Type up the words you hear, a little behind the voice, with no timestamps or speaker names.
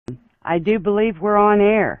I do believe we're on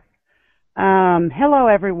air. Hello,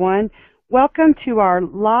 everyone. Welcome to our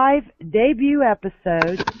live debut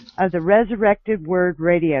episode of the Resurrected Word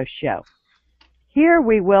Radio Show. Here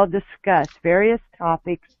we will discuss various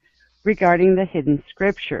topics regarding the hidden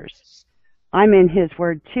scriptures. I'm in His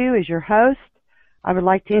Word 2 as your host. I would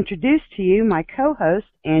like to introduce to you my co-host,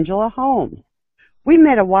 Angela Holmes. We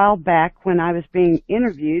met a while back when I was being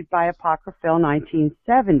interviewed by Apocryphal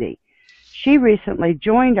 1970. She recently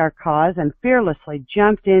joined our cause and fearlessly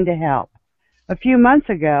jumped in to help. A few months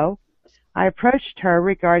ago, I approached her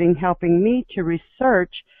regarding helping me to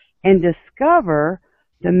research and discover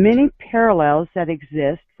the many parallels that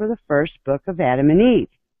exist for the first book of Adam and Eve.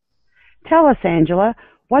 Tell us, Angela,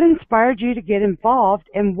 what inspired you to get involved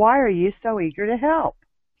and why are you so eager to help?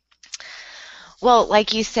 Well,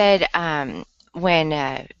 like you said,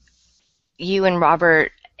 when you and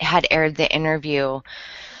Robert had aired the interview,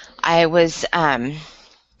 I was,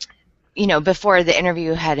 before the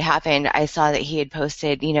interview had happened, I saw that he had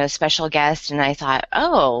posted, special guest, and I thought,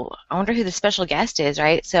 oh, I wonder who the special guest is,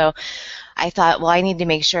 right? So I thought, well, I need to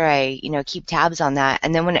make sure I, keep tabs on that.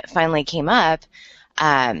 And then when it finally came up,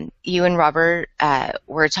 you and Robert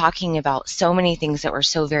were talking about so many things that were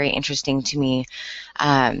so very interesting to me.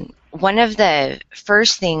 One of the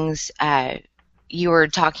first things you were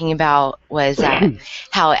talking about was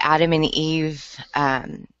how Adam and Eve,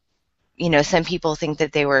 some people think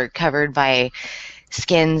that they were covered by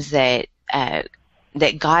skins that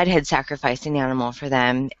God had sacrificed an animal for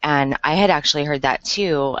them, and I had actually heard that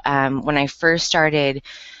too when I first started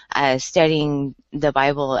studying the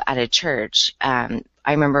Bible at a church. I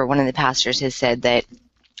remember one of the pastors has said that,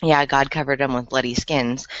 yeah, God covered them with bloody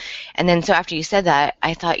skins, and then so after you said that,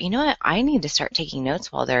 I thought, you know what, I need to start taking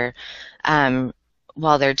notes while they're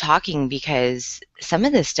talking, because some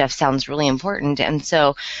of this stuff sounds really important. And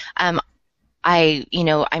so I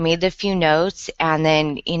made a few notes, and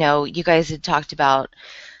then, you guys had talked about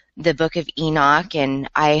the book of Enoch, and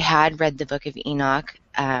I had read the book of Enoch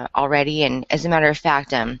already, and as a matter of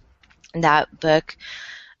fact, that book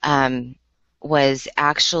was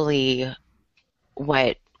actually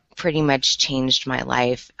what pretty much changed my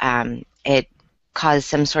life. It caused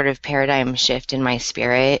some sort of paradigm shift in my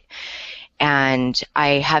spirit, and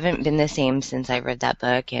I haven't been the same since I read that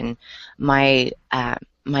book, and my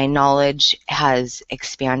knowledge has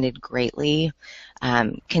expanded greatly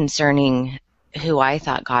concerning who I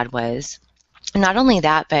thought God was. Not only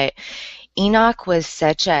that, but Enoch was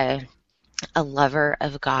such a lover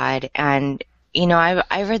of God, and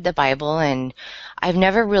I read the Bible, and I've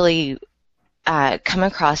never really come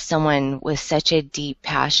across someone with such a deep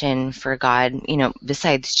passion for God,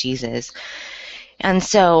 besides Jesus. And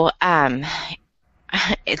so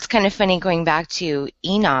it's kind of funny going back to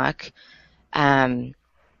Enoch.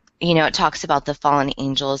 It talks about the fallen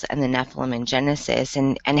angels and the Nephilim in Genesis,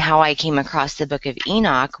 and how I came across the book of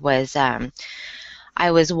Enoch was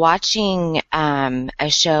I was watching a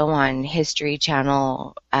show on History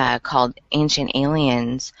Channel called Ancient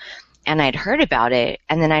Aliens, and I'd heard about it,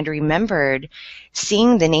 and then I'd remembered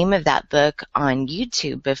seeing the name of that book on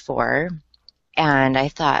YouTube before, and I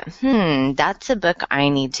thought, that's a book I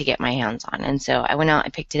need to get my hands on. And so I went out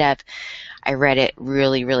and picked it up. I read it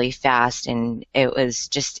really, really fast, and it was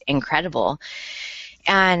just incredible.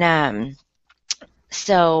 And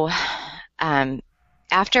so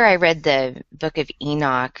after I read the book of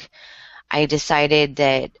Enoch, I decided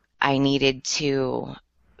that I needed to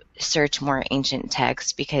search more ancient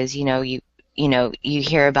texts, because you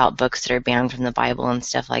hear about books that are banned from the Bible and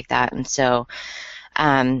stuff like that. And so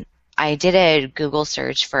I did a Google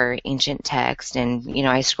search for ancient text, and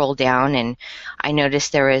I scrolled down, and I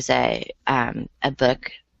noticed there was a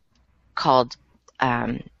book called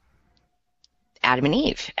Adam and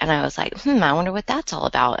Eve, and I was like, I wonder what that's all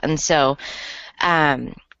about. And so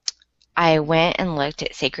I went and looked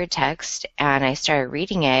at sacred text, and I started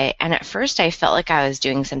reading it, and at first I felt like I was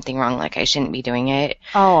doing something wrong, like I shouldn't be doing it.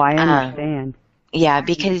 Oh, I understand. Yeah,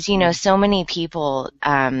 because so many people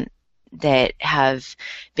that have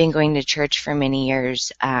been going to church for many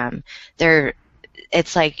years,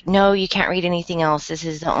 it's like, no, you can't read anything else. This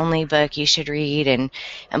is the only book you should read, and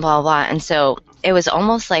blah, blah. And so it was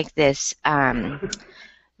almost like this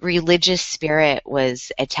religious spirit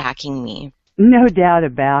was attacking me. No doubt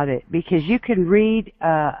about it, because you can read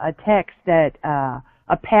a text that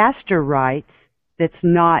a pastor writes that's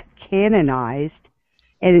not canonized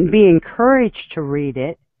and be encouraged to read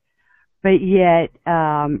it, but yet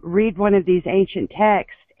read one of these ancient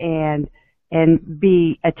texts and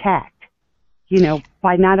be attacked,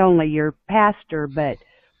 by not only your pastor, but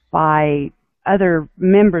by other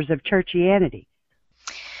members of churchianity.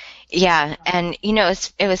 Yeah, and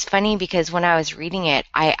it was funny because when I was reading it,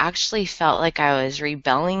 I actually felt like I was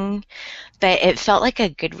rebelling, but it felt like a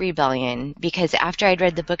good rebellion because after I'd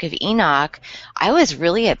read the Book of Enoch, I was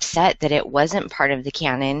really upset that it wasn't part of the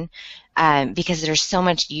canon, because there's so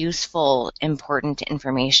much useful, important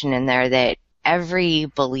information in there that every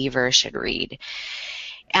believer should read.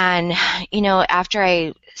 And after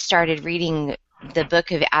I started reading the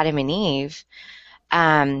Book of Adam and Eve,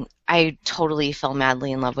 I totally fell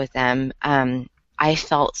madly in love with them. I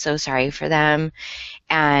felt so sorry for them.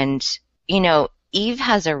 And, Eve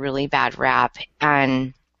has a really bad rap.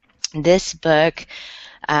 And this book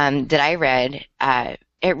that I read,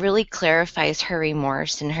 it really clarifies her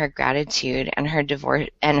remorse and her gratitude and her divorce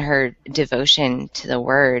and her devotion to the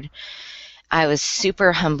Word. I was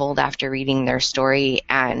super humbled after reading their story,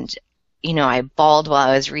 and I bawled while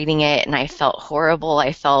I was reading it, and I felt horrible.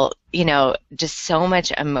 I felt, just so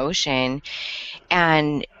much emotion.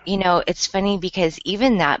 And, it's funny because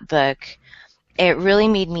even that book, it really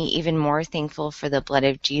made me even more thankful for the blood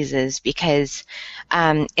of Jesus because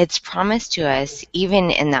it's promised to us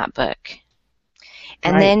even in that book.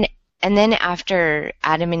 And Right. then after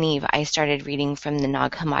Adam and Eve, I started reading from the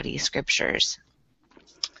Nag Hammadi scriptures.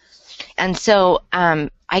 And so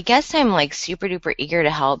I guess I'm like super duper eager to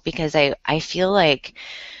help because I feel like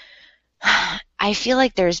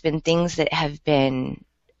there's been things that have been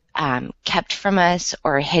kept from us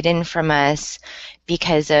or hidden from us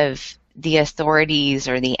because of the authorities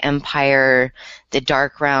or the empire, the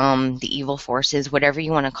dark realm, the evil forces, whatever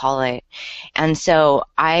you want to call it. And so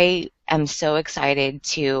I am so excited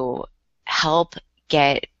to help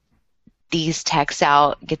get these texts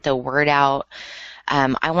out, get the word out.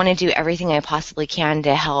 I want to do everything I possibly can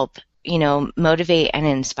to help, motivate and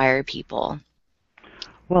inspire people.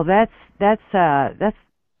 Well, that's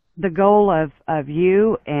the goal of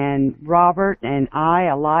you and Robert and I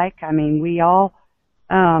alike. I mean, we all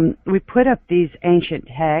we put up these ancient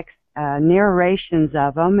texts, narrations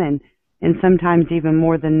of them, and sometimes even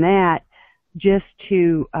more than that, just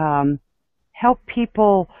to help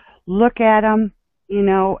people look at them.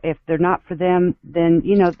 If they're not for them, then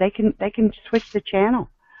they can switch the channel.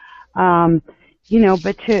 But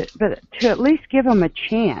to at least give them a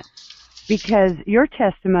chance, because your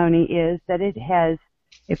testimony is that it has.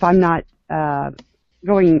 If I'm not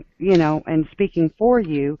going, and speaking for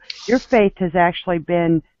you, your faith has actually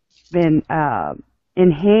been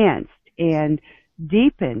enhanced and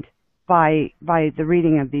deepened by the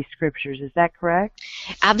reading of these scriptures. Is that correct?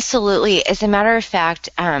 Absolutely. As a matter of fact,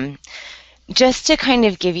 just to kind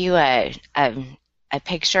of give you a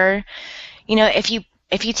picture, if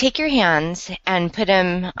you take your hands and put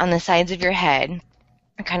them on the sides of your head,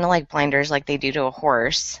 kind of like blinders, like they do to a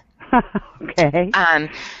horse. Okay.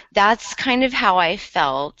 That's kind of how I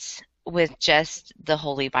felt with just the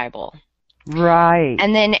Holy Bible. Right.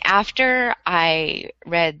 And then after I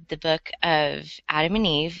read the book of Adam and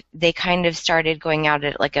Eve, they kind of started going out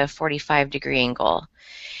at like a 45-degree angle.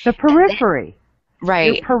 The periphery.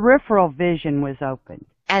 Right. Your peripheral vision was opened.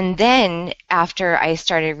 And then after I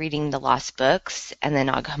started reading the Lost Books and the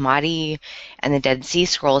Nag Hammadi and the Dead Sea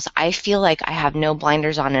Scrolls, I feel like I have no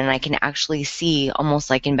blinders on and I can actually see almost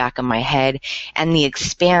like in back of my head. And the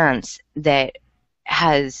expanse that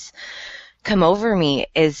has come over me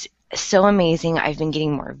is so amazing. I've been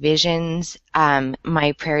getting more visions.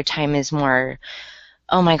 My prayer time is more,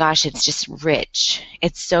 oh my gosh, it's just rich.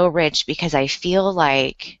 It's so rich because I feel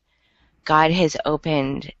like God has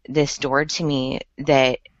opened this door to me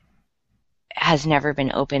that has never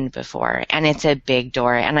been opened before, and it's a big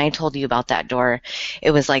door. And I told you about that door.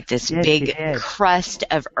 It was like this big crust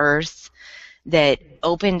of earth that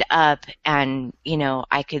opened up, and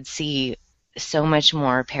I could see so much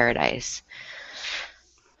more paradise.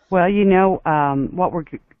 Well, what we're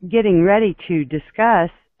getting ready to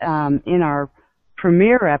discuss in our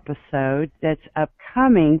premiere episode that's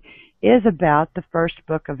upcoming is about the first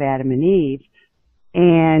book of Adam and Eve.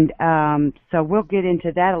 And so we'll get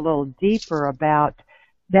into that a little deeper about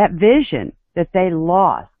that vision that they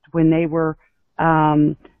lost when they were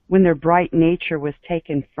when their bright nature was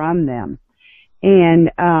taken from them. And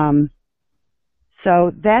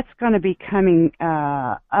so that's going to be coming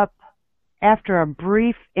up after a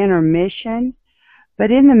brief intermission. But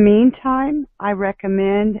in the meantime, I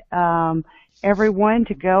recommend everyone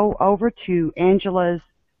to go over to Angela's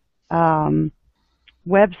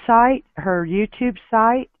website, her YouTube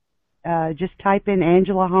site. Just type in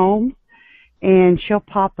Angela Holmes and she'll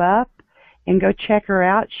pop up, and go check her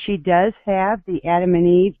out. She does have the Adam and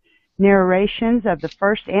Eve narrations of the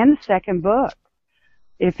first and the second book.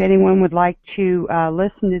 If anyone would like to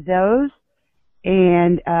listen to those,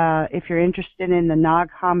 And if you're interested in the Nag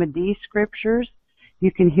Hammadi scriptures,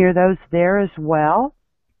 you can hear those there as well.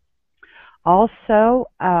 Also,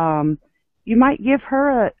 you might give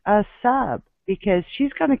her a sub, because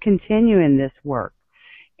she's going to continue in this work.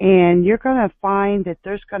 And you're going to find that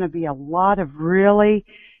there's going to be a lot of really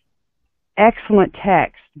excellent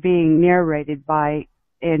text being narrated by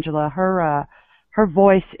Angela. Her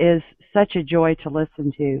voice is such a joy to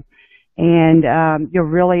listen to, and you'll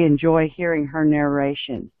really enjoy hearing her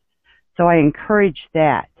narrations. So I encourage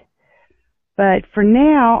that. But for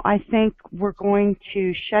now, I think we're going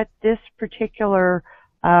to shut this particular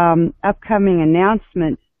upcoming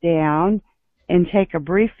announcement down and take a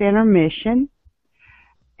brief intermission.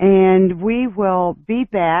 And we will be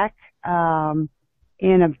back in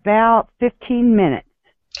about 15 minutes.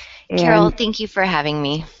 Carol, thank you for having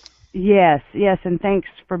me. Yes, and thanks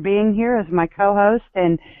for being here as my co-host.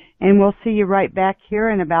 And we'll see you right back here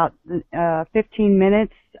in about 15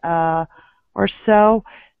 minutes or so.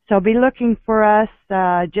 So be looking for us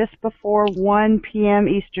just before 1 p.m.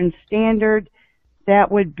 Eastern Standard. That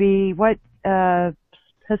would be what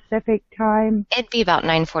Pacific time? It'd be about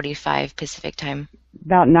 9:45 Pacific time.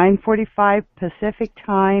 About 9:45 Pacific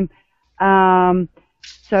time.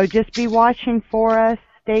 So just be watching for us.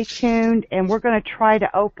 Stay tuned, and we're going to try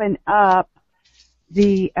to open up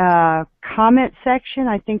the comment section.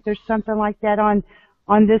 I think there's something like that on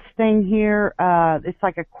this thing here. It's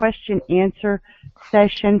like a question-answer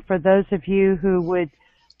session for those of you who would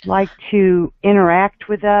like to interact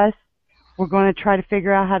with us. We're going to try to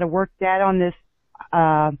figure out how to work that on this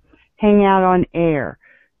Hangout on Air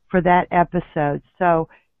for that episode. So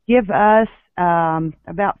give us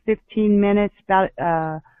about 15 minutes, about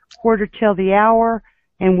quarter till the hour,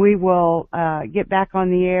 and we will get back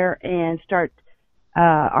on the air and start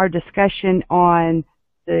our discussion on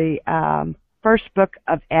the first book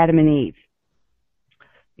of Adam and Eve.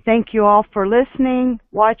 Thank you all for listening,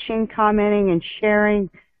 watching, commenting, and sharing.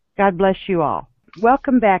 God bless you all.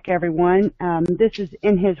 Welcome back, everyone. This is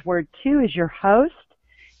In His Word 2 as your host,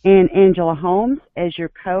 and Angela Holmes as your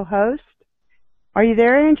co-host. Are you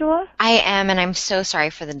there, Angela? I am, and I'm so sorry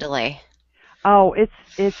for the delay. Oh,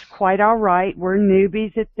 it's quite all right. We're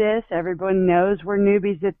newbies at this. Everyone knows we're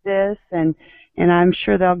newbies at this, and I'm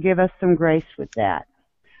sure they'll give us some grace with that.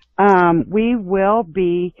 We will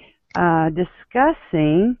be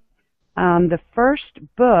discussing the first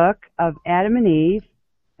book of Adam and Eve,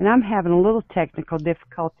 and I'm having a little technical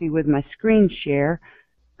difficulty with my screen share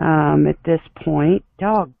at this point.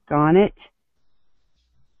 Doggone it.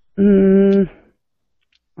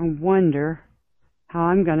 I wonder how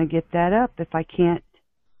I'm going to get that up if I can't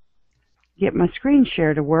get my screen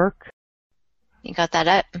share to work. You got that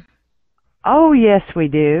up? Oh, yes, we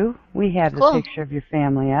do. We have Cool. the picture of your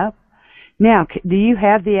family up. Now, do you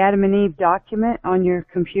have the Adam and Eve document on your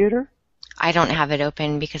computer? I don't have it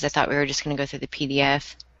open because I thought we were just going to go through the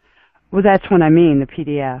PDF. Well, that's what I mean, the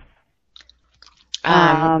PDF.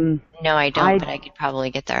 No, I don't, but I could probably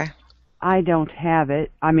get there. I don't have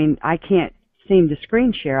it. I mean, I can't seem to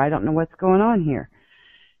screen share. I don't know what's going on here.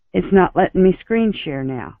 It's not letting me screen share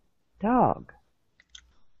now. Dog.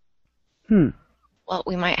 Well,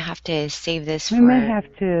 we might have to save this for... We may have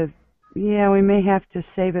to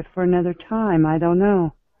save it for another time. I don't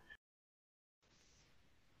know.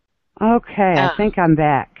 Okay, I think I'm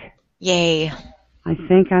back. Yay. I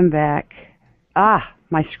think I'm back.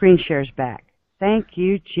 My screen share's back. Thank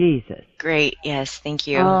you, Jesus. Great, yes, thank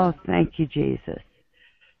you. Oh, thank you, Jesus.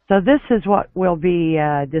 So this is what we'll be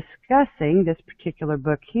discussing, this particular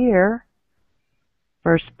book here.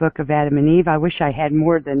 First book of Adam and Eve. I wish I had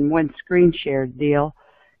more than one screen share deal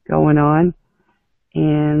going on.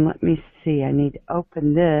 And let me see, I need to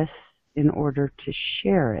open this in order to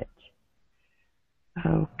share it.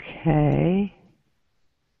 Okay.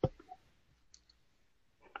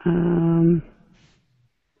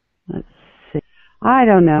 Let's see. I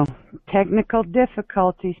don't know. Technical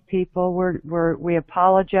difficulties, people. We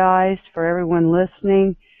apologize for everyone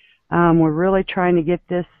listening. We're really trying to get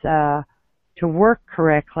this to work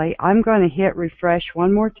correctly. I'm going to hit refresh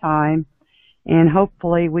one more time, and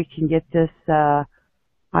hopefully we can get this.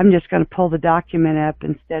 I'm just going to pull the document up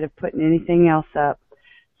instead of putting anything else up.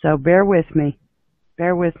 So bear with me.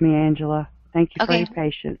 Bear with me, Angela. Thank you for your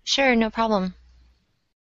patience. Sure, no problem.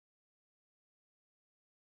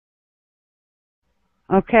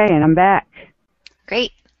 Okay, and I'm back.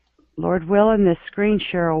 Great. Lord willing, this screen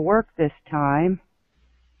share will work this time.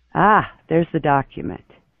 There's the document.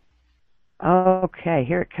 Okay,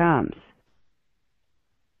 here it comes.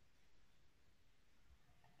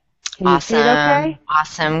 Can Awesome. You see it okay?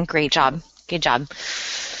 Awesome. Great job. Good job.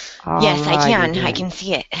 All yes, right, I can. I can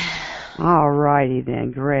see it. All righty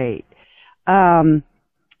then, great.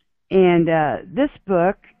 This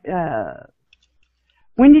book,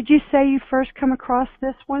 when did you say you first come across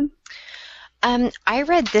this one? I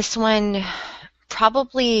read this one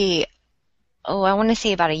probably, I want to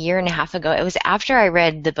say about a year and a half ago. It was after I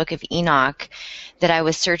read the Book of Enoch that I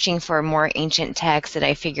was searching for more ancient texts that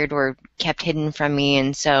I figured were kept hidden from me.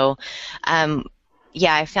 And so,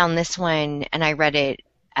 I found this one and I read it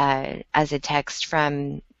as a text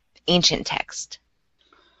from ancient text.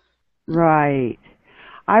 Right.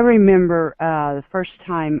 I remember the first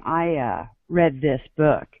time I read this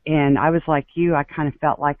book, and I was like you. I kind of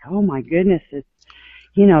felt like, oh my goodness, it's,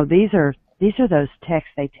 these are those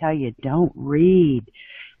texts they tell you don't read.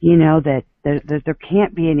 That there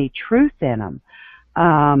can't be any truth in them.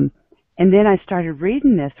 And then I started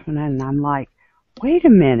reading this one, and I'm like, wait a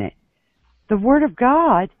minute, the Word of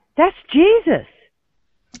God, that's Jesus.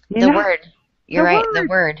 Word. You're right. The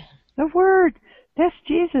Word. The Word. That's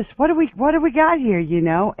Jesus. What do we got here,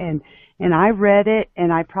 And I read it,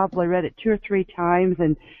 and I probably read it 2 or 3 times,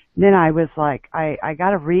 and then I was like, I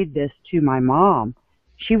got to read this to my mom.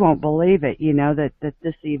 She won't believe it, that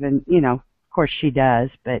this even, of course she does,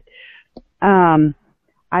 but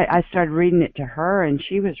I started reading it to her, and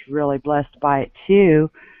she was really blessed by it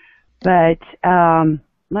too. But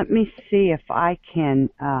let me see if I can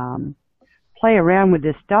play around with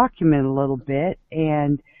this document a little bit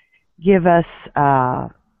and give us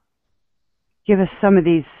some of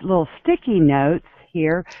these little sticky notes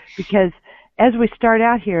here, because as we start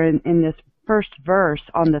out here in this first verse,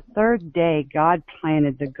 on the 3rd day God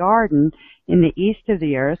planted the garden in the east of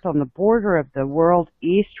the earth, on the border of the world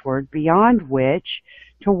eastward, beyond which,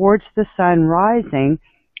 towards the sun rising,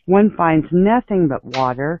 one finds nothing but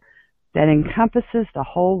water that encompasses the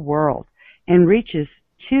whole world and reaches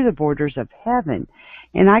to the borders of heaven.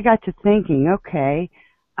 And I got to thinking, okay,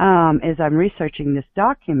 as I'm researching this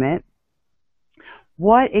document,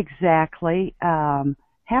 what exactly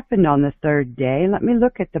happened on the 3rd day? Let me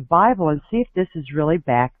look at the Bible and see if this is really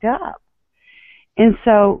backed up. And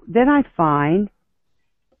so then I find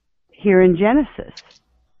here in Genesis.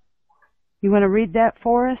 You want to read that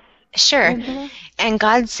for us? Sure. Angela? And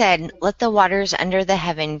God said, let the waters under the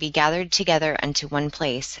heaven be gathered together unto one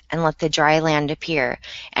place, and let the dry land appear.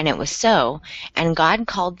 And it was so. And God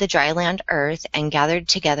called the dry land earth, and gathered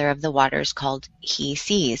together of the waters called he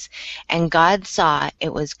seas. And God saw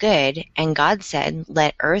it was good. And God said,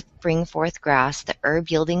 let earth bring forth grass, the herb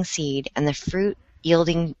yielding seed, and the fruit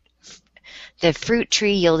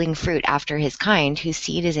tree yielding fruit after his kind, whose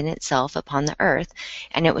seed is in itself upon the earth.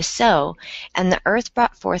 And it was so. And the earth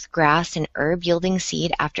brought forth grass and herb yielding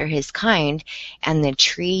seed after his kind, and the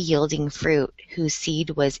tree yielding fruit, whose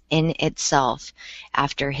seed was in itself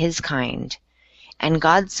after his kind. And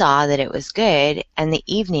God saw that it was good, and the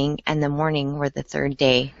evening and the morning were the 3rd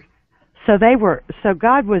day. So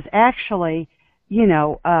God was actually,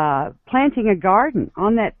 planting a garden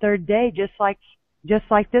on that 3rd day, just like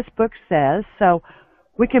this book says. So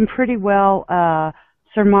we can pretty well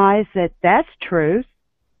surmise that that's truth.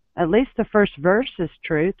 At least the first verse is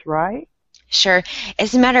truth, right? Sure.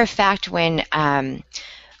 As a matter of fact, when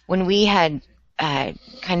we had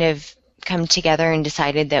kind of come together and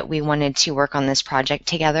decided that we wanted to work on this project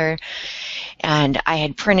together, and I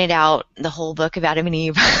had printed out the whole book of Adam and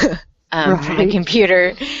Eve from a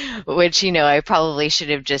computer, which, I probably should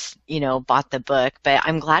have just, bought the book. But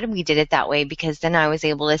I'm glad we did it that way, because then I was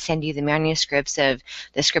able to send you the manuscripts of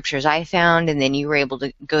the scriptures I found, and then you were able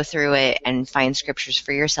to go through it and find scriptures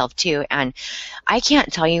for yourself too. And I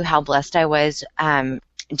can't tell you how blessed I was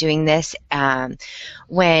doing this.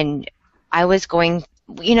 When I was going,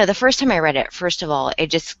 the first time I read it, first of all, it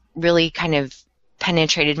just really kind of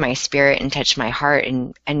penetrated my spirit and touched my heart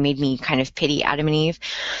and made me kind of pity Adam and Eve.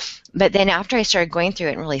 But then after I started going through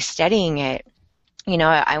it and really studying it,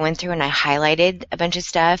 I went through and I highlighted a bunch of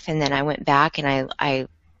stuff, and then I went back and I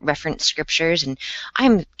referenced scriptures, and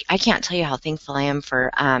I can't tell you how thankful I am for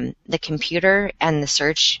the computer and the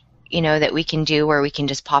search, that we can do, where we can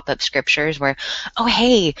just pop up scriptures where, oh,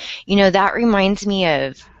 hey, that reminds me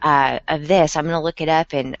of this. I'm going to look it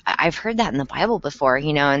up, and I've heard that in the Bible before,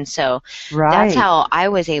 and so that's how I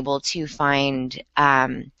was able to find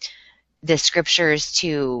the scriptures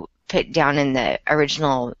to put down in the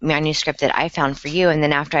original manuscript that I found for you. And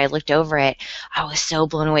then after I looked over it, I was so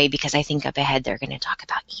blown away, because I think up ahead they're going to talk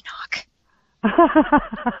about Enoch.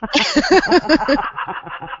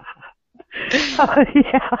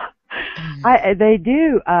 Yeah, they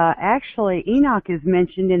do. Actually, Enoch is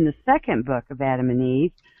mentioned in the 2nd book of Adam and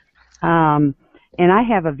Eve. And I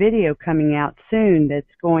have a video coming out soon that's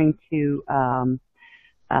going to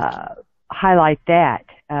highlight that,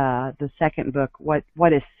 the second book,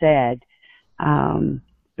 what is said.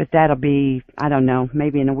 But that'll be, I don't know,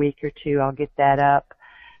 maybe in a week or two I'll get that up.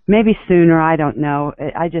 Maybe sooner, I don't know.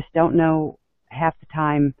 I just don't know half the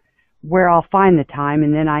time where I'll find the time,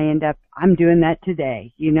 and then I'm doing that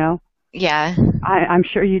today, you know? Yeah. I'm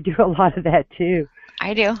sure you do a lot of that too.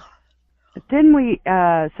 I do. But then we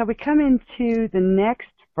come into the next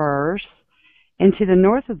verse. And to the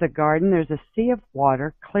north of the garden there's a sea of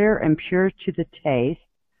water, clear and pure to the taste,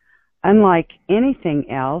 unlike anything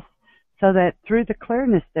else, so that through the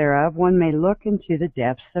clearness thereof one may look into the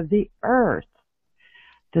depths of the earth.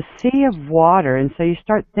 The sea of water, and so you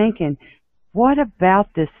start thinking, what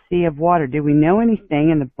about this sea of water? Do we know anything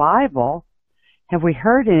in the Bible? Have we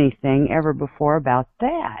heard anything ever before about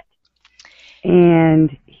that?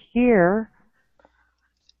 And here...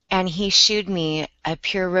 And he shewed me a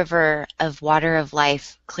pure river of water of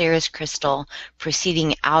life, clear as crystal,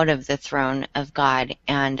 proceeding out of the throne of God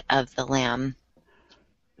and of the Lamb.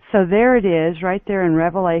 So there it is, right there in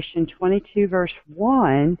Revelation 22, verse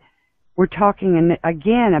 1. We're talking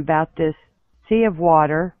again about this sea of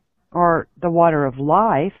water, or the water of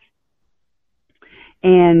life.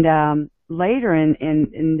 And later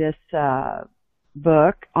in this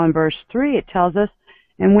book, on verse 3, it tells us,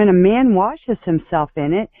 and when a man washes himself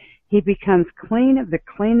in it, he becomes clean of the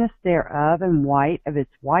cleanness thereof, and white of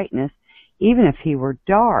its whiteness, even if he were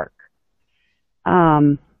dark.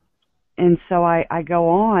 And so I go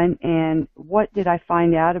on, and what did I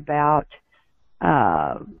find out about,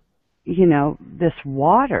 this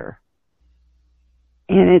water?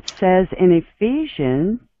 And it says in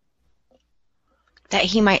Ephesians, that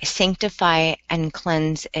he might sanctify and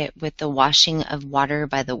cleanse it with the washing of water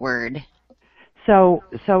by the word. So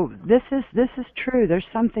this is true. There's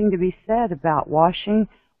something to be said about washing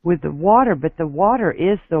with the water, but the water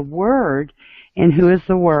is the Word. And who is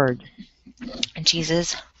the Word?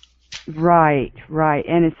 Jesus. Right.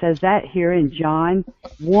 And it says that here in John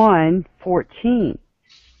 1:14.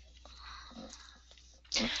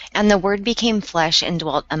 And the Word became flesh and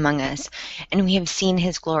dwelt among us, and we have seen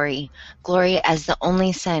his glory as the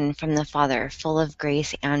only Son from the Father, full of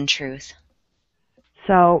grace and truth.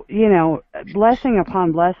 So, blessing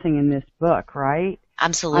upon blessing in this book, right?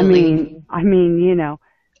 Absolutely. I mean,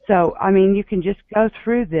 so, you can just go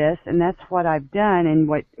through this, and that's what I've done, and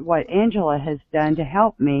what Angela has done to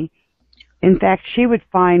help me. In fact, she would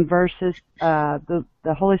find verses, the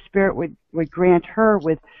Holy Spirit would grant her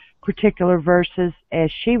with particular verses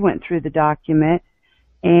as she went through the document,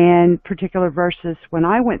 and particular verses when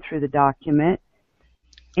I went through the document.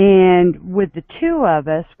 And with the two of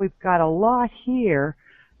us, we've got a lot here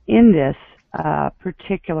in this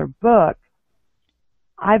particular book.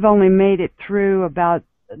 I've only made it through about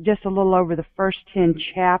just a little over the first 10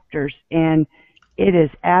 chapters, and it is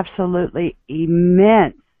absolutely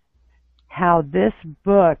immense how this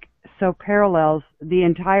book so parallels the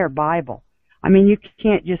entire Bible. I mean, you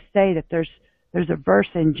can't just say that there's a verse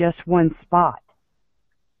in just one spot.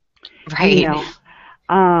 Right.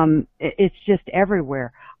 It's just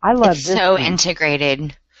everywhere. I love it's this so one.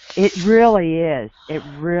 Integrated. It really is. It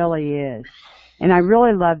really is. And I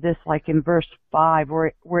really love this, like in verse 5,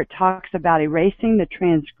 where it talks about erasing the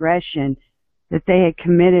transgression that they had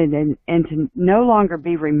committed and to no longer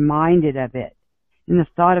be reminded of it in the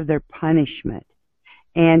thought of their punishment.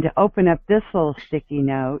 And to open up this little sticky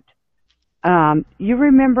note, you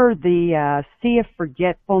remember the Sea of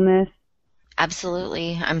Forgetfulness?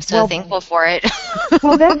 Absolutely. I'm so thankful for it.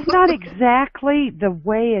 Well, that's not exactly the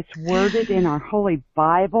way it's worded in our Holy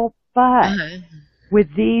Bible, but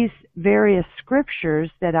with these various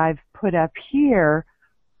scriptures that I've put up here,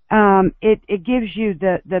 it gives you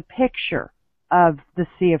the picture of the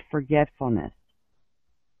Sea of Forgetfulness.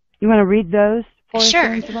 You want to read those for us? Sure.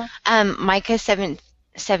 Angela? Micah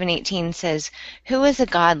 7:18 says, "Who is a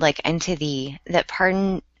God like unto thee, that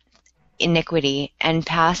pardon iniquity, and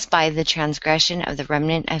pass by the transgression of the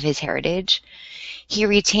remnant of his heritage? He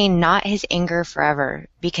retained not his anger forever,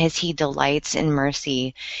 because he delights in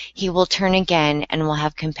mercy. He will turn again, and will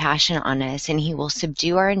have compassion on us, and he will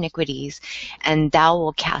subdue our iniquities, and thou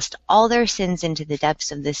wilt cast all their sins into the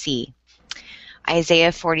depths of the sea."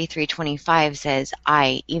 Isaiah 43:25 says,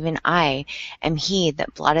 "I, even I, am he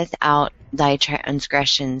that blotteth out thy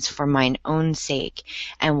transgressions for mine own sake,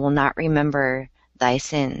 and will not remember thy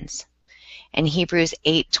sins." And Hebrews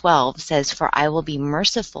 8:12 says, "For I will be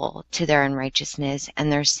merciful to their unrighteousness,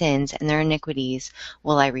 and their sins and their iniquities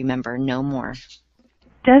will I remember no more."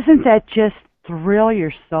 Doesn't that just thrill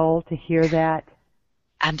your soul to hear that?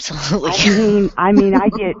 Absolutely. I'm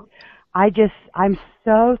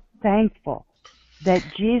so thankful that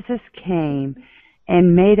Jesus came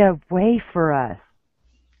and made a way for us.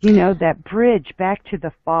 You know, that bridge back to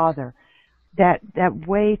the Father, that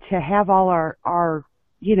way to have all our,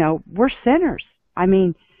 you know, we're sinners. I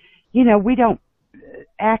mean, you know, we don't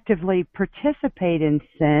actively participate in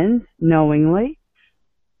sins knowingly,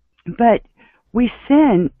 but we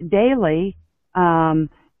sin daily,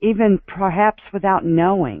 even perhaps without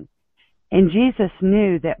knowing. And Jesus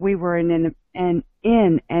knew that we were in an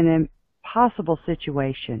impossible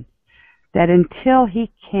situation, that until he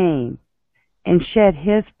came and shed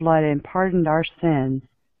his blood and pardoned our sins,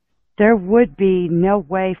 there would be no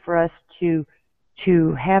way for us to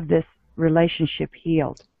have this relationship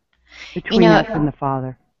healed between us and the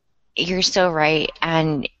Father. You're so right.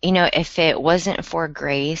 And, you know, if it wasn't for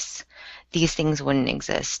grace, these things wouldn't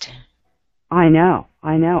exist. I know.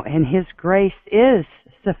 And his grace is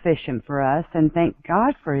sufficient for us, and thank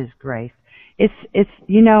God for his grace. It's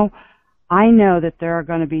you know, I know that there are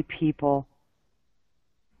going to be people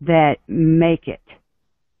that make it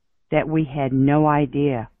that we had no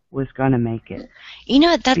idea was going to make it. You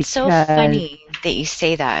know, that's so funny that you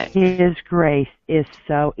say that. His grace is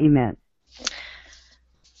so immense.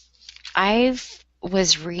 I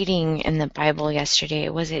was reading in the Bible yesterday.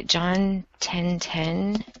 Was it John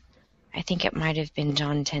 10:10? I think it might have been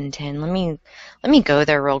John 10:10. Let me go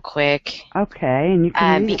there real quick. Okay, and you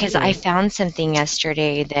can because I found something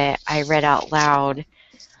yesterday that I read out loud.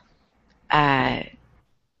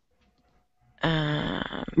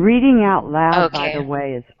 Reading out loud, by the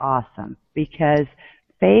way, is awesome, because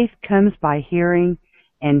faith comes by hearing,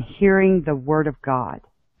 and hearing the Word of God.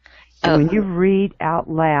 And when you read out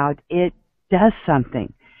loud, it does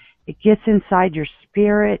something. It gets inside your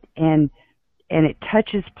spirit, and it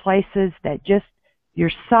touches places that just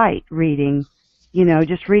your sight reading, you know,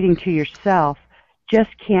 just reading to yourself, just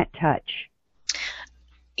can't touch.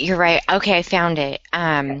 You're right. Okay, I found it.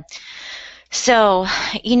 So,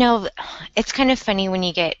 you know, it's kind of funny when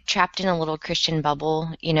you get trapped in a little Christian bubble,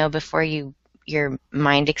 you know, before your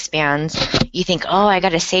mind expands, you think, oh, I got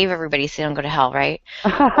to save everybody so they don't go to hell, right?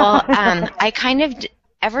 Well, I kind of,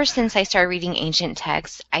 ever since I started reading ancient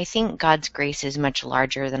texts, I think God's grace is much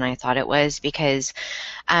larger than I thought it was, because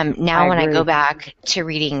now when I go back to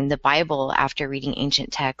reading the Bible after reading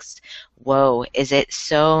ancient texts, whoa, is it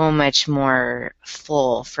so much more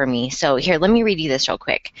full for me. So here, let me read you this real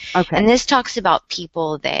quick. Okay. And this talks about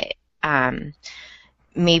people that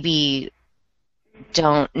maybe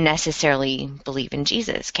don't necessarily believe in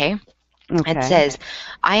Jesus, okay? It says,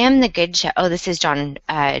 I am the good shepherd. Oh, this is John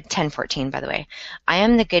 10:14, by the way. I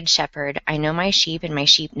am the good shepherd. I know my sheep, and my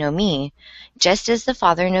sheep know me, just as the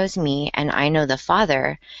Father knows me, and I know the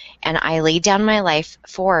Father, and I lay down my life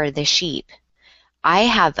for the sheep. I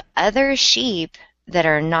have other sheep that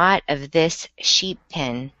are not of this sheep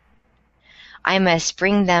pen. I must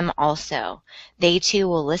bring them also. They too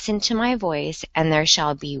will listen to my voice, and there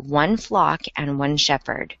shall be one flock and one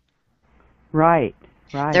shepherd. Right.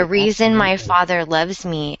 The reason my Father loves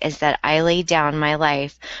me is that I lay down my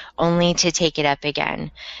life only to take it up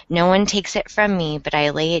again. No one takes it from me, but I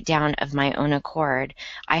lay it down of my own accord.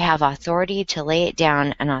 I have authority to lay it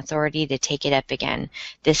down and authority to take it up again.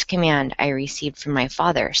 This command I received from my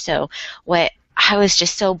Father. So what I was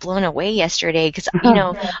just so blown away yesterday, because, you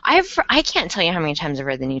know, I can't tell you how many times I've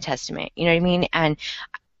read the New Testament, you know what I mean? And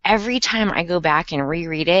every time I go back and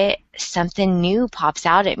reread it, something new pops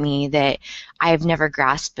out at me that I've never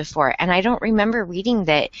grasped before. And I don't remember reading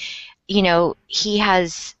that, you know, he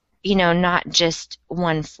has, you know, not just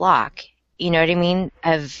one flock, you know what I mean?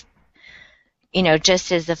 Of, you know,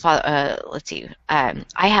 just as the Father, let's see, I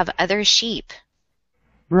have other sheep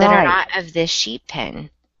that are not of this sheep pen.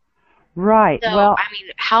 Right. So, well, I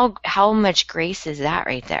mean, how much grace is that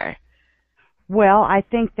right there? Well, I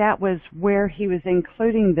think that was where he was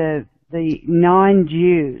including the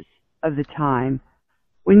non-Jews of the time.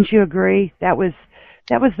 Wouldn't you agree? That was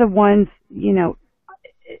the ones, you know.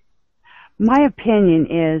 My opinion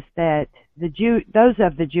is that those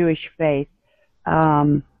of the Jewish faith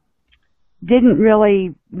didn't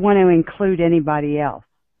really want to include anybody else,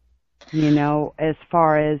 you know, as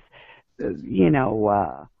far as, you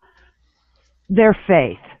know, their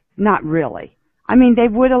faith. Not really. I mean, they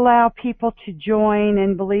would allow people to join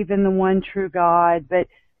and believe in the one true God, but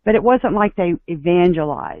it wasn't like they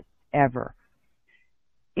evangelized ever.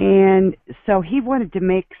 And so he wanted to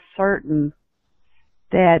make certain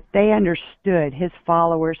that they understood, his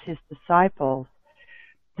followers, his disciples,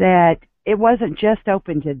 that it wasn't just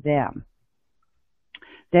open to them,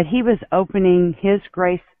 that he was opening his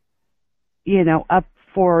grace, you know, up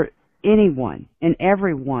for anyone and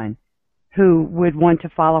everyone who would want to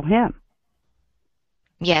follow him.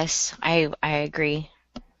 Yes, I agree.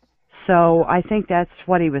 So I think that's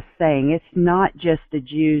what he was saying. It's not just the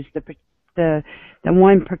Jews, the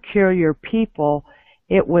one peculiar people.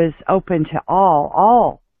 It was open to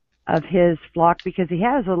all of his flock, because he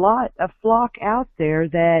has a lot of flock out there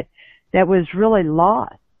that was really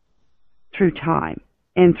lost through time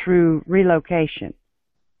and through relocation.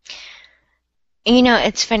 You know,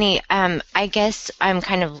 it's funny. I guess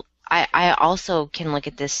I also can look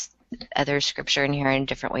at this other scripture in here in a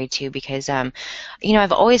different way too, because, you know,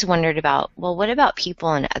 I've always wondered about, well, what about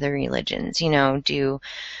people in other religions? You know,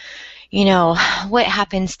 what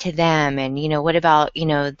happens to them? And, you know, what about, you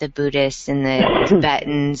know, the Buddhists and the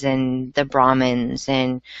Tibetans and the Brahmins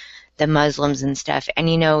and the Muslims and stuff? And,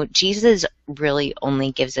 you know, Jesus really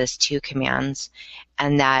only gives us 2 commands,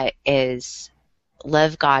 and that is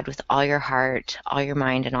love God with all your heart, all your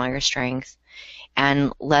mind, and all your strength,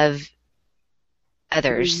 and love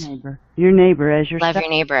others. Your neighbor as yourself. Love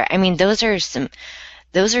your neighbor. I mean, those are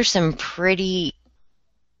some pretty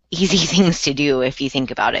easy things to do if you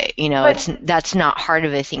think about it. You know, that's not hard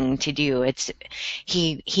of a thing to do.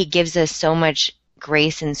 He gives us so much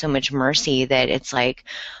grace and so much mercy that it's like,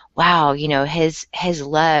 wow, you know, his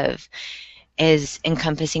love is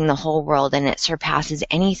encompassing the whole world, and it surpasses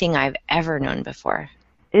anything I've ever known before.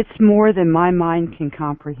 It's more than my mind can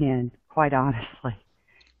comprehend, quite honestly.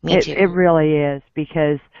 Me too. It really is,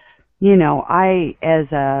 because, you know, I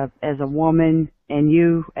as a woman, and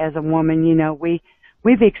you as a woman, you know,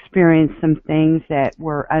 we've experienced some things that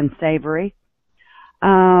were unsavory,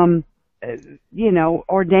 you know,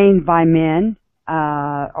 ordained by men,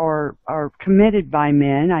 or committed by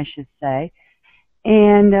men, I should say.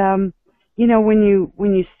 And you know, when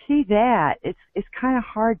you see that, it's kind of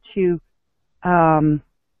hard to, I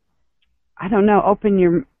don't know, open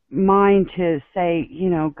your mind to say, you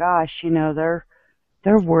know, gosh, you know,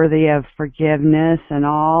 they're worthy of forgiveness and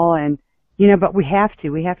all, and, you know, but we have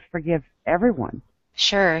to forgive everyone.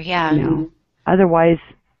 Sure, yeah. You know? Otherwise,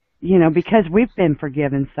 you know, because we've been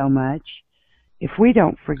forgiven so much, if we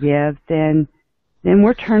don't forgive, then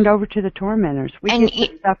we're turned over to the tormentors. We get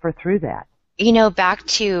to suffer through that. You know, back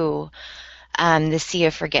to the sea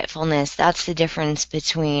of forgetfulness, that's the difference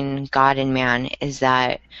between God and man, is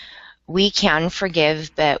that we can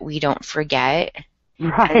forgive, but we don't forget.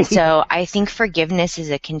 Right. And so I think forgiveness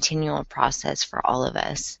is a continual process for all of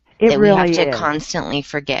us. It really we have to is. Constantly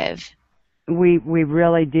forgive. We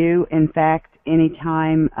really do. In fact,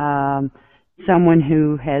 anytime someone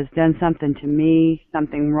who has done something to me,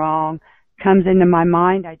 something wrong, comes into my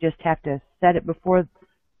mind, I just have to set it before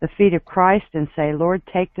the feet of Christ and say, Lord,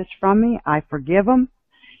 take this from me. I forgive them,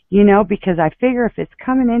 you know, because I figure if it's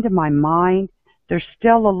coming into my mind, there's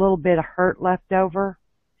still a little bit of hurt left over,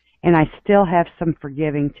 and I still have some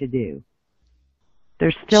forgiving to do.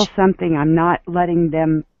 There's still something I'm not letting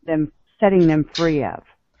them setting them free of.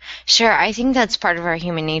 Sure, I think that's part of our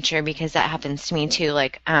human nature, because that happens to me too.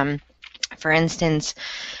 Like, for instance,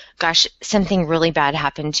 gosh, something really bad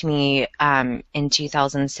happened to me in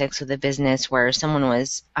 2006 with a business where someone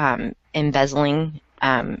was embezzling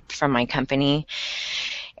from my company,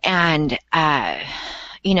 and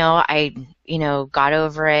you know, I got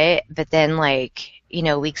over it, but then, like, you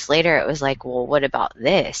know, weeks later it was like, well, what about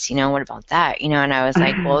this? You know, what about that? You know, and I was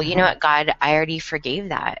like, well, you know what, God, I already forgave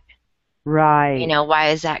that. Right. You know, why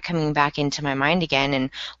is that coming back into my mind again?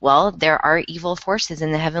 And, well, there are evil forces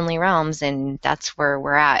in the heavenly realms, and that's where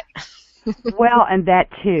we're at. Well, and that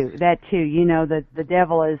too. You know, the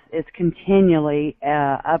devil is continually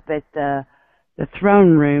up at the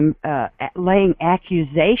throne room, laying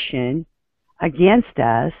accusation against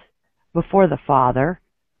us before the Father.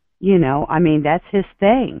 You know, I mean, that's his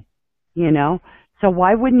thing, you know. So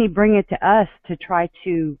why wouldn't he bring it to us to try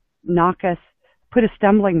to knock us, put a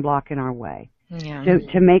stumbling block in our way,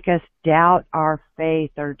 to make us doubt our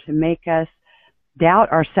faith, or to make us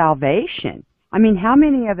doubt our salvation? I mean, how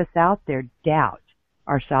many of us out there doubt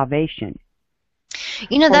our salvation?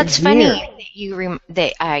 You know, that's funny that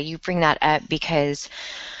you bring that up, because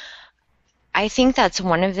I think that's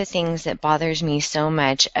one of the things that bothers me so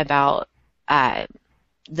much about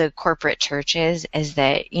the corporate churches, is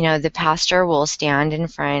that, you know, the pastor will stand in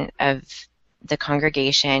front of the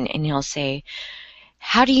congregation and he'll say,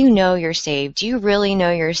 how do you know you're saved? Do you really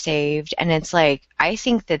know you're saved? And it's like, I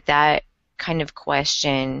think that kind of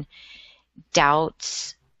question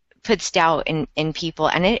puts doubt in people,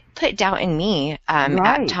 and it put doubt in me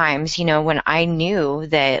at times, you know, when I knew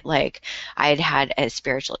that, like, I'd had a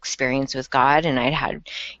spiritual experience with God, and I'd had,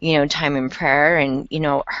 you know, time in prayer, and, you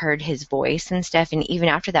know, heard his voice and stuff, and even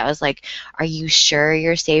after that I was like, are you sure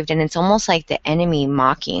you're saved? And it's almost like the enemy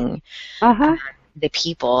mocking the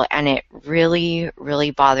people, and it really,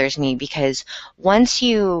 really bothers me, because once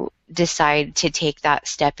you decide to take that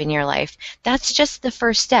step in your life, that's just the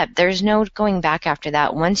first step. There's no going back after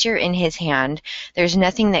that. Once you're in his hand, there's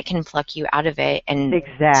nothing that can pluck you out of it, and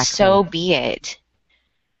Exactly. so be it.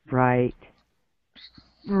 Right.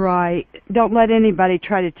 Right. Don't let anybody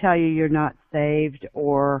try to tell you you're not saved,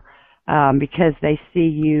 or because they see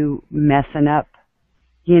you messing up.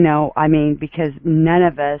 Because none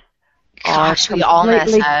of us are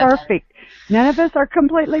completely perfect. None of us are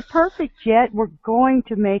completely perfect yet. We're going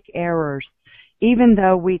to make errors, even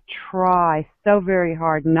though we try so very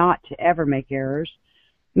hard not to ever make errors,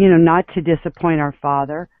 not to disappoint our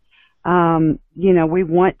Father. We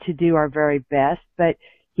want to do our very best, but,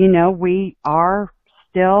 we are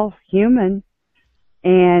still human,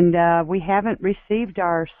 and we haven't received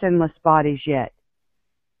our sinless bodies yet.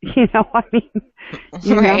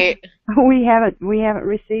 Right. We haven't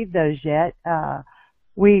received those yet.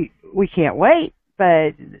 We can't wait,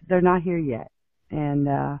 but they're not here yet.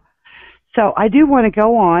 And so I do want to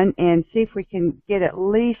go on and see if we can get at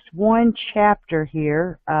least one chapter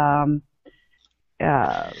here.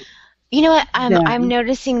 You know what? I'm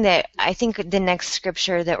noticing that I think the next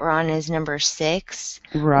scripture that we're on is number 6.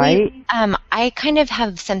 Right. I kind of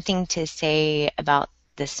have something to say about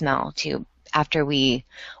the smell too. After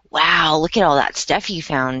wow, look at all that stuff you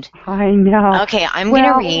found. I know. Okay, I'm going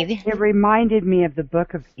to read. It reminded me of the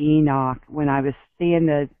book of Enoch when I was seeing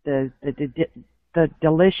the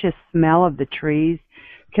delicious smell of the trees,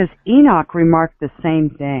 because Enoch remarked the same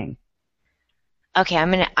thing. Okay,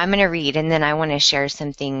 I'm gonna read, and then I want to share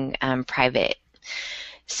something private.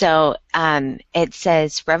 So it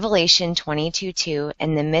says, Revelation 22:2,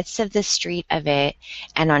 in the midst of the street of it,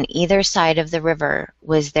 and on either side of the river,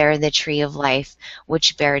 was there the tree of life,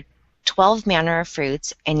 which bare 12 manner of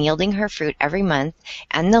fruits, and yielding her fruit every month,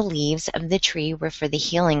 and the leaves of the tree were for the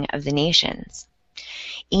healing of the nations.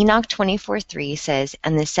 Enoch 24:3 says,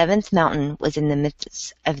 and the 7th mountain was in the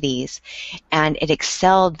midst of these, and it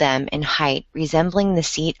excelled them in height, resembling the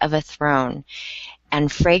seat of a throne. And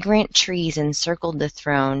fragrant trees encircled the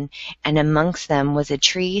throne, and amongst them was a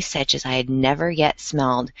tree such as I had never yet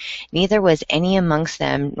smelled. Neither was any amongst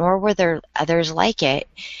them, nor were there others like it.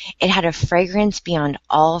 It had a fragrance beyond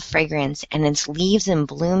all fragrance, and its leaves and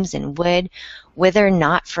blooms and wood wither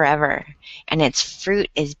not forever. And its fruit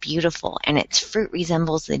is beautiful, and its fruit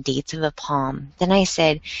resembles the dates of a palm. Then I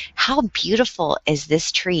said, how beautiful is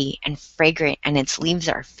this tree, and fragrant, and its leaves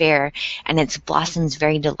are fair, and its blossoms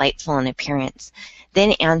very delightful in appearance.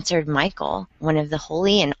 Then answered Michael, one of the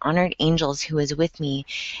holy and honored angels who was with me,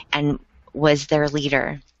 and was their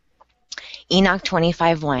leader. Enoch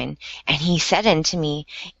 25:1, and he said unto me,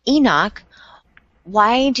 Enoch,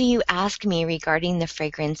 why do you ask me regarding the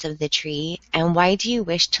fragrance of the tree, and why do you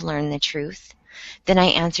wish to learn the truth? Then I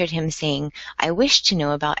answered him, saying, I wish to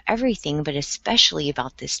know about everything, but especially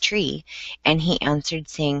about this tree. And he answered,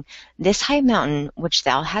 saying, This high mountain which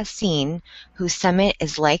thou hast seen, whose summit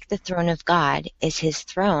is like the throne of God, is his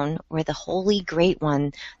throne, where the holy great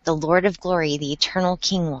one, the Lord of glory, the eternal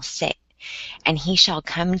King, will sit. And he shall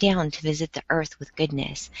come down to visit the earth with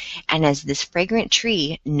goodness. And as this fragrant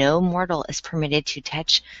tree, no mortal is permitted to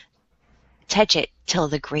touch it till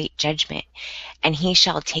the great judgment. And he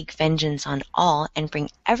shall take vengeance on all, and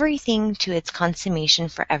bring everything to its consummation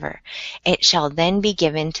forever. It shall then be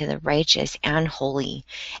given to the righteous and holy.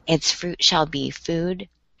 Its fruit shall be food.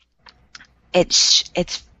 Its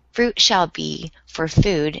fruit shall be for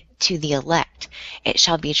food to the elect. It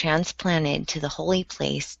shall be transplanted to the holy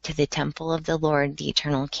place, to the temple of the Lord, the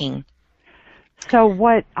eternal King. So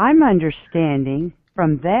what I'm understanding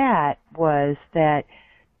from that was that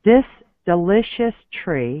this delicious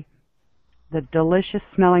tree, the delicious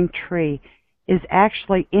smelling tree, is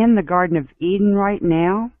actually in the Garden of Eden right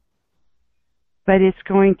now, but it's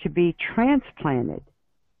going to be transplanted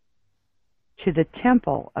to the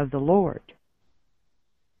temple of the Lord.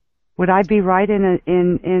 Would I be right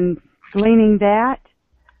in gleaning that?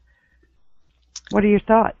 What are your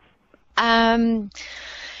thoughts? You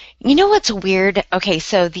know what's weird? Okay,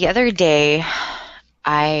 so the other day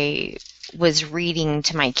I was reading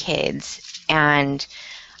to my kids, and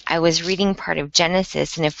I was reading part of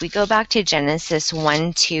Genesis, and if we go back to Genesis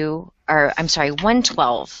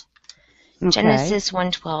 1:12. Okay. Genesis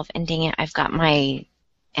 1:12, and dang it, I've got my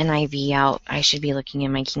NIV out. I should be looking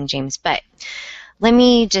in my King James, but let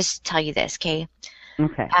me just tell you this, okay?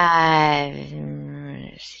 Okay.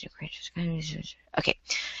 Okay.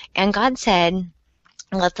 And God said,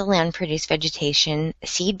 let the land produce vegetation,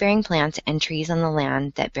 seed-bearing plants, and trees on the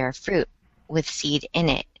land that bear fruit with seed in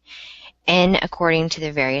it, and according to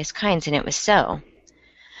the various kinds, and it was so.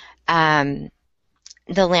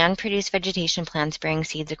 The land produced vegetation, plants bearing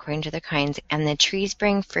seeds according to their kinds, and the trees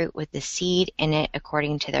bearing fruit with the seed in it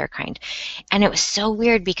according to their kind. And it was so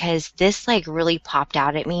weird because this like really popped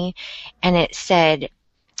out at me, and it said,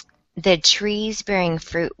 the trees bearing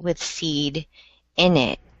fruit with seed in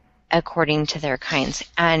it according to their kinds.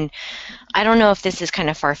 And I don't know if this is kind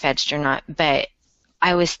of far-fetched or not, but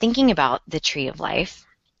I was thinking about the tree of life.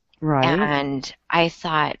 Right. And I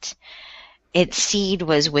thought its seed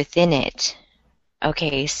was within it.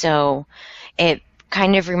 Okay, so it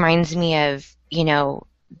kind of reminds me of, you know,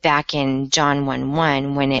 back in John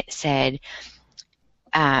 1:1 when it said,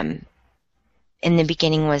 in the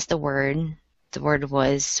beginning was the Word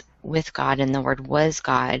was with God, and the Word was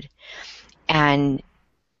God, and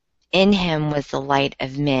in him was the light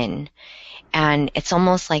of men. And it's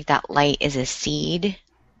almost like that light is a seed.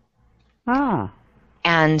 Ah.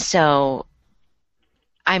 And so,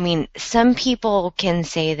 I mean, some people can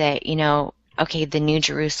say that, you know, okay, the New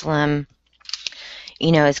Jerusalem,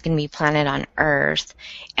 you know, is going to be planted on earth,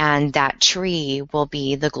 and that tree will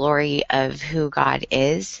be the glory of who God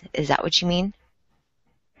is. Is that what you mean?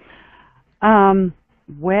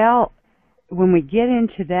 Well, when we get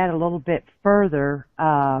into that a little bit further,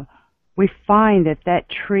 we find that that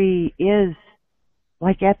tree is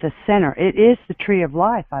like at the center. It is the tree of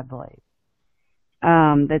life, I believe.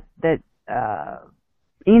 That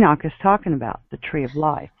Enoch is talking about, the tree of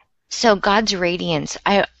life. So God's radiance,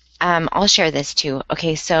 I'll share this too.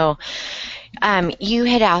 Okay, so you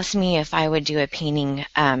had asked me if I would do a painting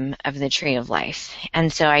of the tree of life,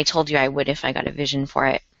 and so I told you I would if I got a vision for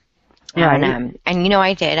it. Right. And you know,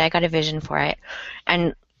 I did. I got a vision for it,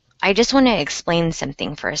 and I just want to explain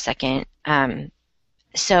something for a second.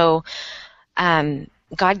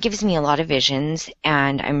 God gives me a lot of visions,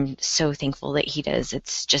 and I'm so thankful that He does.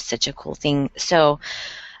 It's just such a cool thing. So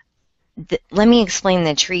let me explain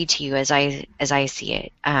the tree to you as I see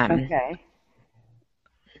it. Okay.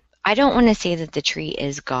 I don't want to say that the tree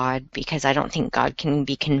is God, because I don't think God can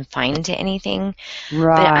be confined to anything.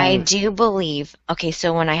 Right. But I do believe, okay,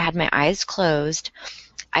 so when I had my eyes closed,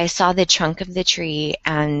 I saw the trunk of the tree,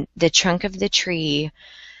 and the trunk of the tree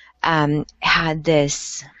had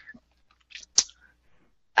this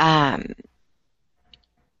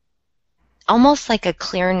almost like a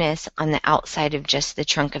clearness on the outside of just the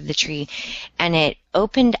trunk of the tree, and it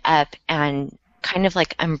opened up and kind of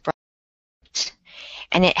like umbrella,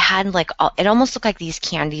 and it had like it almost looked like these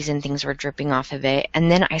candies and things were dripping off of it.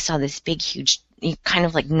 And then I saw this big, huge, kind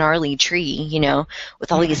of like gnarly tree, you know,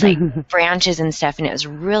 with all these like branches and stuff, and it was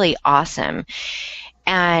really awesome.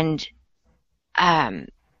 And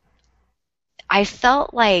I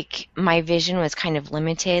felt like my vision was kind of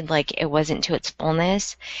limited, like it wasn't to its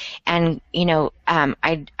fullness. And, you know,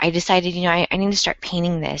 I decided, you know, I need to start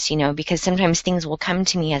painting this, you know, because sometimes things will come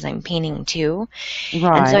to me as I'm painting too.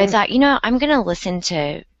 Right. And so I thought, you know, I'm going to listen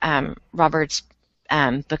to Robert's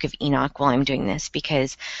Book of Enoch while I'm doing this,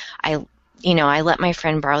 because I let my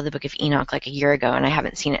friend borrow the Book of Enoch like a year ago, and I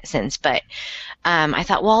haven't seen it since. But I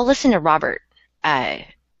thought, well, I'll listen to Robert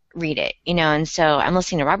read it, you know, and so I'm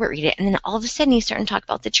listening to Robert read it, and then all of a sudden he's starting to talk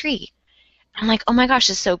about the tree. I'm like, oh my gosh,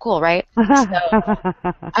 this is so cool, right? So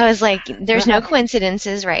I was like, there's no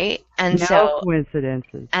coincidences, right? And no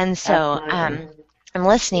coincidences. And so I'm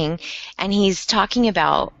listening, and he's talking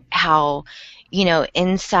about how, you know,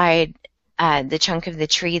 inside the trunk of the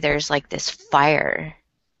tree there's like this fire,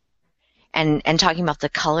 and talking about the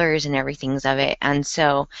colors and everything's of it. And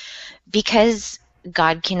so because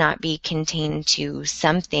God cannot be contained to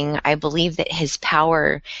something, I believe that His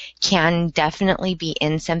power can definitely be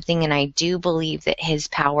in something, and I do believe that His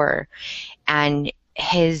power and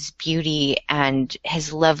His beauty and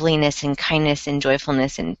His loveliness and kindness and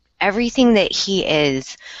joyfulness and everything that He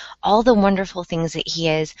is, all the wonderful things that He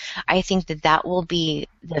is, I think that that will be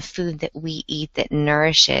the food that we eat that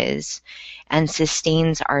nourishes and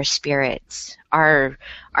sustains our spirits, our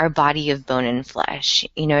body of bone and flesh.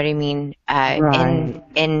 You know what I mean? Right.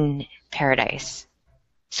 In paradise,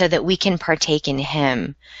 so that we can partake in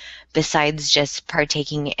Him, besides just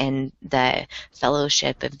partaking in the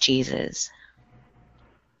fellowship of Jesus.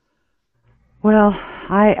 Well,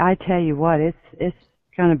 I tell you what, it's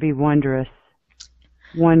going to be wondrous.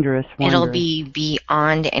 Wondrous. It'll be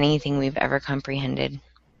beyond anything we've ever comprehended.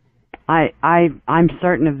 I'm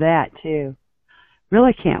certain of that too.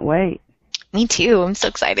 Really can't wait. Me too. I'm so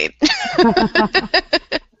excited.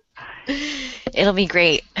 It'll be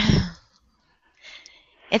great.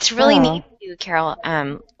 It's really neat too, Carol.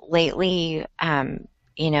 Lately,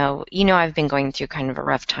 you know, I've been going through kind of a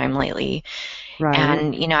rough time lately. Right.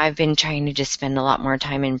 And, you know, I've been trying to just spend a lot more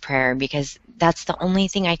time in prayer, because that's the only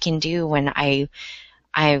thing I can do when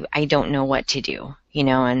I don't know what to do,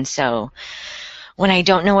 and so when I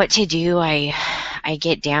don't know what to do, I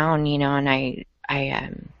get down, and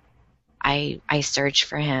I search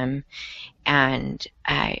for him, and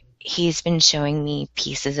he's been showing me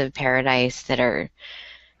pieces of paradise that are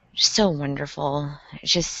so wonderful.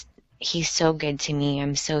 It's just, he's so good to me.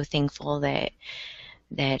 I'm so thankful that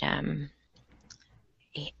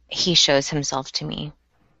he shows himself to me.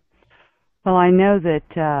 Well, I know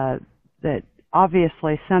that that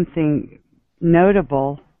obviously something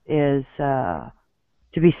notable is to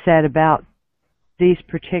be said about these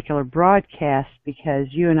particular broadcasts, because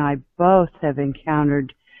you and I both have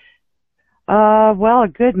encountered a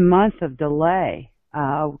good month of delay,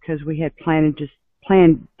 because we had planned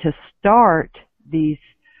to start these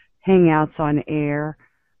hangouts on air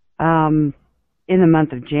in the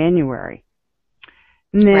month of January.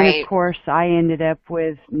 And then, Right. Of course, I ended up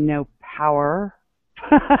with no power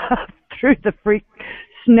through the freak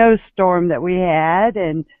snowstorm that we had,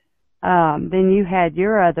 and then you had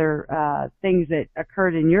your other things that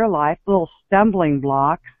occurred in your life, little stumbling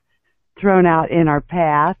blocks thrown out in our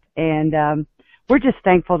path, and we're just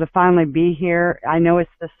thankful to finally be here. I know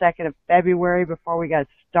it's the 2nd of February before we got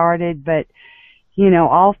started, but,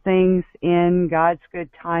 all things in God's good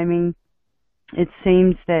timing. It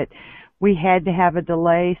seems that we had to have a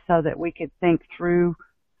delay so that we could think through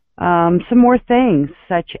some more things,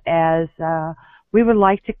 such as we would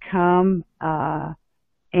like to come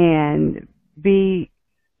and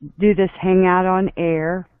do this hangout on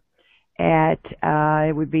air at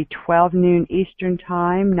it would be 12 noon Eastern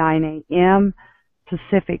Time, 9 a.m.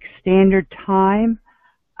 Pacific Standard Time,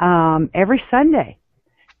 every Sunday,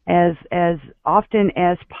 as often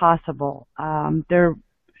as possible. There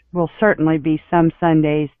will certainly be some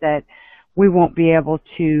Sundays that we won't be able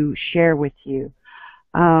to share with you.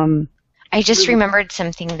 I just remembered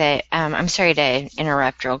something that, I'm sorry to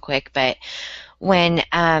interrupt real quick, but when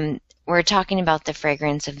we're talking about the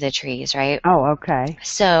fragrance of the trees, right? Oh, okay.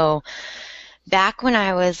 So back when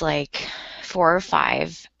I was like 4 or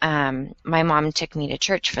 5, my mom took me to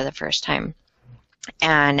church for the first time.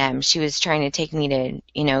 And she was trying to take me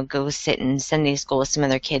to, go sit in Sunday school with some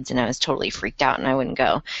other kids, and I was totally freaked out and I wouldn't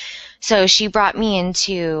go. So she brought me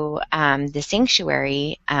into the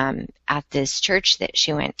sanctuary at this church that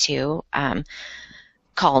she went to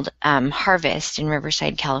called Harvest in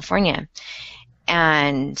Riverside, California.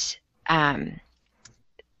 And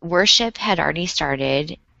worship had already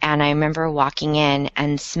started, and I remember walking in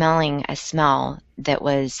and smelling a smell that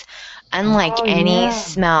was unlike any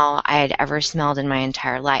smell I had ever smelled in my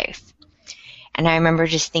entire life. And I remember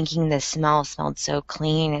just thinking the smell smelled so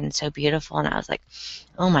clean and so beautiful, and I was like,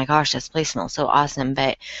 oh my gosh, this place smells so awesome.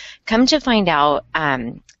 But come to find out,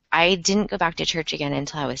 I didn't go back to church again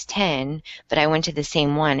until I was 10, but I went to the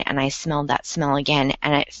same one, and I smelled that smell again,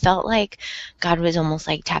 and it felt like God was almost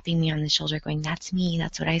like tapping me on the shoulder going, that's me,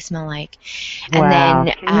 that's what I smell like. Wow. And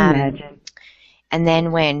then, Can you imagine? And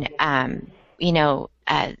then when,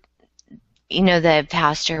 the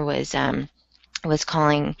pastor was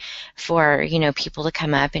calling for, people to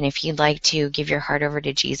come up, and if you'd like to give your heart over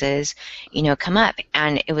to Jesus, come up.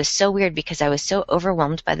 And it was so weird because I was so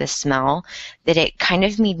overwhelmed by the smell that it kind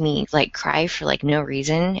of made me like cry for like no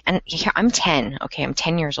reason. And here, I'm 10, okay, I'm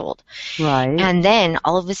 10 years old. Right. And then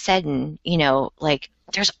all of a sudden,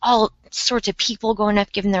 there's all sorts of people going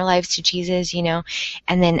up giving their lives to Jesus, and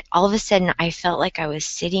then all of a sudden I felt like I was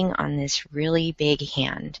sitting on this really big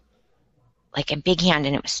hand. Like a big hand,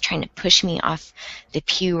 and it was trying to push me off the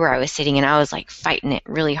pew where I was sitting, and I was like fighting it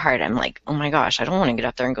really hard. I'm like, oh my gosh, I don't want to get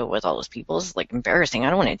up there and go with all those people. It's like embarrassing. I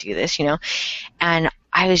don't want to do this, And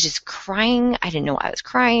I was just crying. I didn't know why I was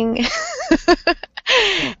crying.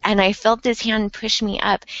 And I felt this hand push me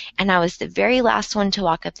up, and I was the very last one to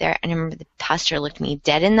walk up there. And I remember the pastor looked me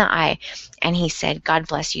dead in the eye, and he said, God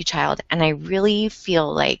bless you, child. And I really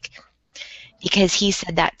feel like, because he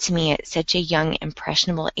said that to me at such a young,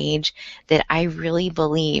 impressionable age, that I really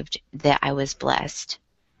believed that I was blessed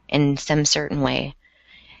in some certain way.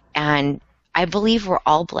 And I believe we're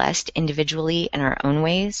all blessed individually in our own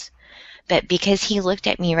ways. But because he looked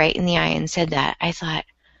at me right in the eye and said that, I thought,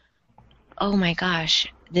 oh my gosh,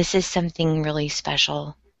 this is something really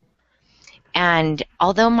special. And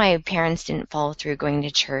although my parents didn't follow through going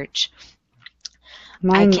to church,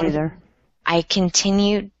 Mine neither. I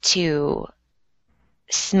continued to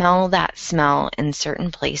smell that smell in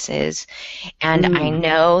certain places, and I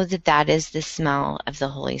know that that is the smell of the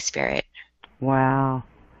Holy Spirit. Wow.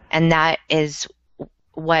 And that is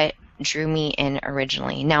what drew me in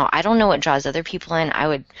originally. Now, I don't know what draws other people in. I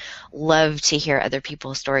would love to hear other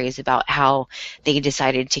people's stories about how they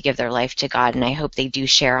decided to give their life to God, and I hope they do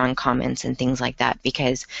share on comments and things like that,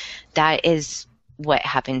 because that is what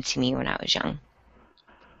happened to me when I was young.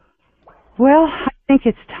 Well, I think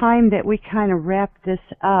it's time that we kind of wrap this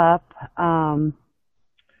up.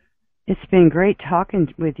 It's been great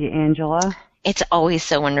talking with you, Angela. It's always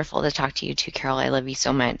so wonderful to talk to you too, Carol. I love you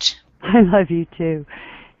so much. I love you too.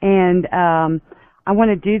 And I want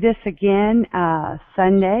to do this again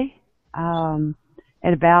Sunday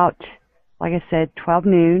at about, like I said, 12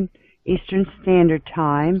 noon Eastern Standard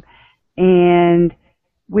Time. And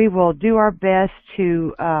we will do our best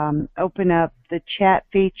to open up the chat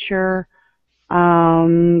feature,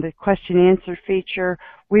 the question-answer feature.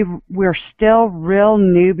 We're still real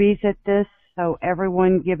newbies at this, so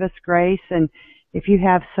everyone give us grace. And if you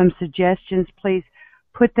have some suggestions, please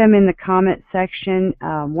put them in the comment section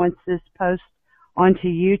once this posts onto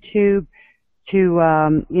YouTube.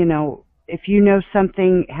 To if you know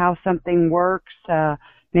something, how something works,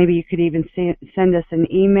 maybe you could even send us an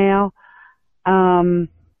email.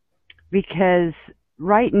 Because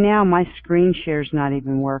right now my screen share's not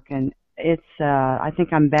even working. It's I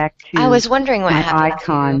think I'm back to I was wondering what my happened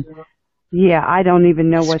icon. to Yeah, I don't even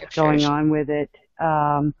know what's scriptures. going on with it.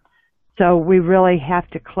 So we really have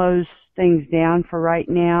to close things down for right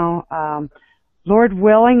now. Lord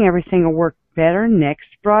willing, everything will work better next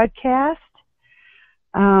broadcast.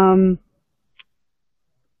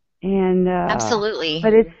 Absolutely.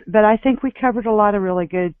 But I think we covered a lot of really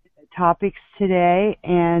good topics today,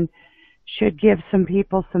 and should give some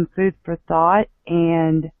people some food for thought.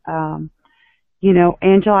 And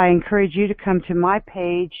Angela, I encourage you to come to my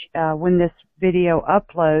page when this video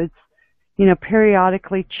uploads.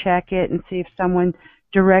 Periodically check it and see if someone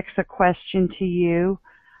directs a question to you.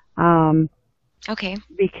 Okay.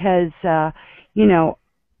 Because I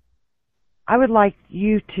would like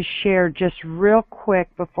you to share just real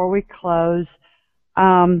quick before we close.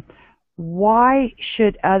 Why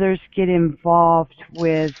should others get involved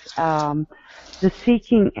with the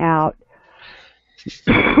seeking out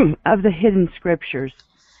of the hidden scriptures?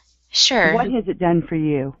 Sure. What has it done for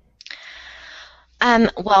you?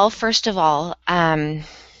 Well, first of all,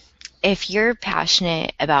 if you're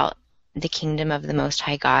passionate about the kingdom of the Most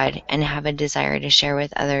High God and have a desire to share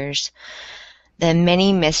with others the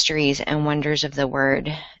many mysteries and wonders of the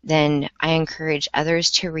Word, then I encourage others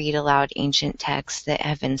to read aloud ancient texts that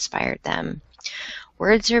have inspired them.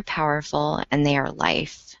 Words are powerful and they are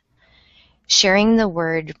life. Sharing the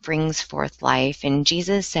Word brings forth life, and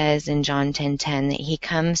Jesus says in John 10:10 that He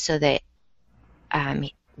comes so that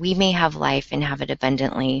we may have life and have it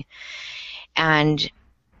abundantly. And,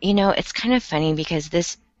 it's kind of funny because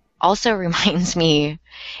this also reminds me,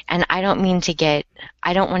 and I don't want to get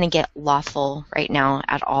lawful right now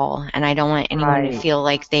at all, and I don't want anyone to feel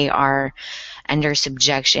like they are under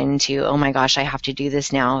subjection to, oh my gosh, I have to do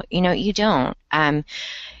this now. You don't.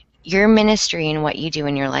 Your ministry and what you do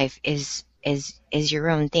in your life is your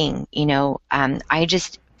own thing.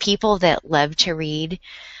 People that love to read,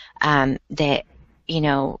 that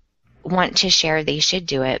want to share, they should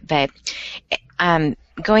do it. But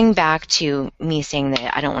going back to me saying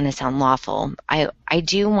that I don't want to sound lawful, I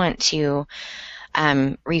do want to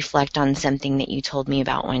reflect on something that you told me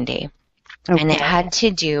about one day. Okay. And it had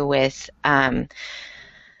to do with the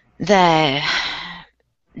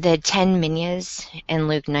 10 minyas in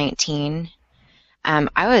Luke 19.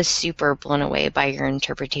 I was super blown away by your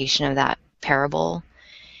interpretation of that parable.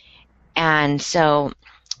 And so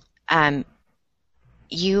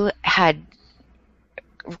you had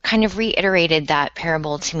kind of reiterated that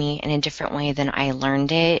parable to me in a different way than I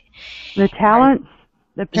learned it. The talents?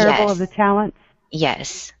 The parable of the talents?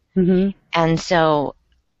 Yes. Mm-hmm. And so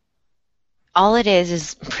all it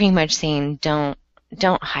is pretty much saying don't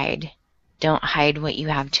hide. Don't hide what you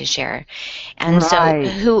have to share. And so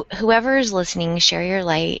whoever is listening, share your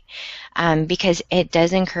light, because it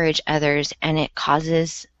does encourage others and it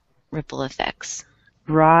causes ripple effects.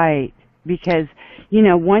 Right. Because,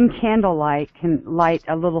 one candlelight can light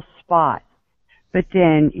a little spot, but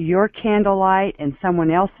then your candlelight and someone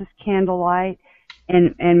else's candlelight,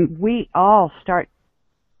 and we all start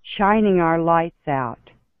shining our lights out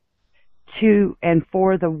to and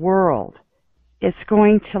for the world. It's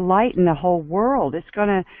going to lighten the whole world. It's going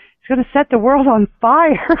to set the world on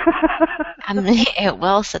fire. It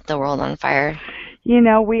will set the world on fire.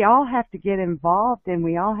 We all have to get involved, and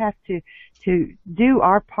we all have to do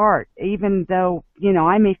our part, even though,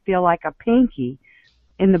 I may feel like a pinky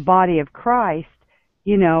in the body of Christ.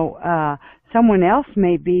 Someone else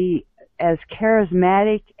may be as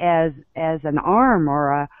charismatic as an arm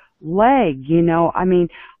or leg, you know. I mean,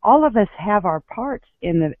 all of us have our parts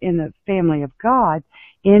in the family of God,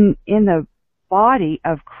 in the body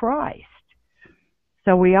of Christ.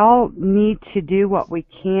 So we all need to do what we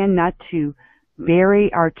can, not to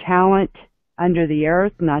bury our talent under the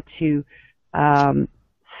earth, not to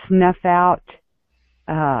snuff out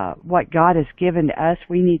what God has given to us.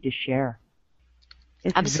 We need to share.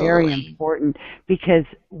 It's Absolutely. very important, because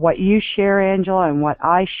what you share, Angela, and what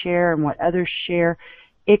I share and what others share,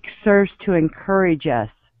 it serves to encourage us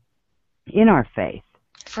in our faith.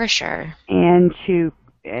 For sure. And to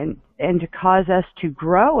cause us to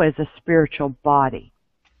grow as a spiritual body,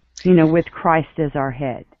 you know, with Christ as our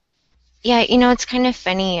head. Yeah, you know, it's kind of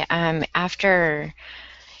funny. After,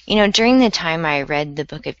 you know, during the time I read the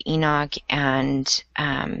book of Enoch and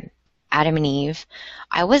Adam and Eve,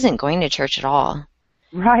 I wasn't going to church at all.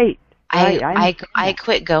 Right. I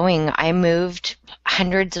quit going. I moved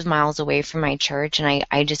hundreds of miles away from my church, and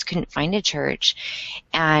I just couldn't find a church.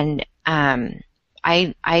 And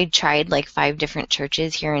I tried like 5 different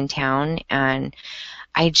churches here in town, and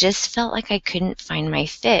I just felt like I couldn't find my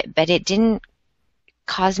fit. But it didn't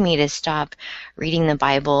cause me to stop reading the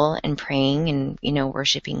Bible and praying and, you know,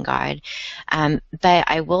 worshiping God. But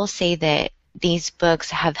I will say that these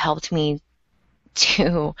books have helped me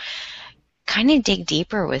to kind of dig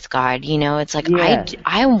deeper with God. You know, it's like, yes,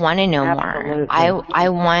 I want to know absolutely. more. I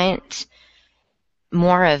want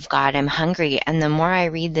more of God. I'm hungry, and the more I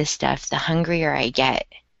read this stuff, the hungrier I get.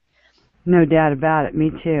 No doubt about it.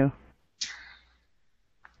 Me too.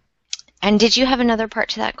 And did you have another part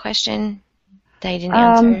to that question that I didn't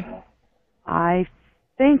answer? I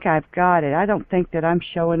think I've got it. I don't think that I'm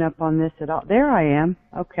showing up on this at all. There I am.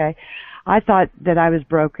 Okay. I thought that I was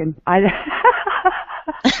broken. I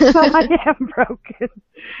am broken.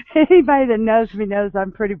 Anybody that knows me knows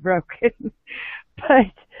I'm pretty broken.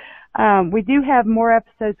 But we do have more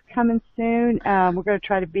episodes coming soon. We're going to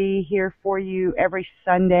try to be here for you every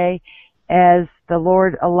Sunday as the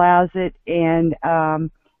Lord allows it, and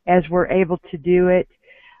as we're able to do it.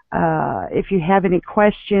 If you have any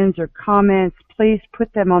questions or comments, please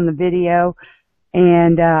put them on the video,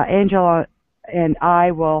 and Angela and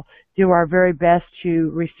I will do our very best to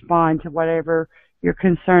respond to whatever your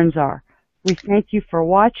concerns are. We thank you for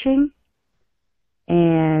watching.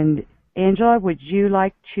 And Angela, would you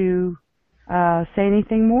like to say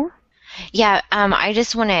anything more? Yeah, I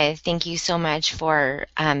just want to thank you so much for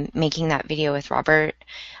making that video with Robert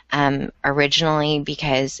originally,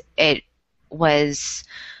 because it was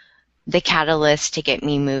the catalyst to get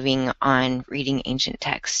me moving on reading ancient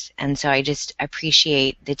texts. And so I just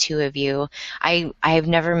appreciate the two of you. I've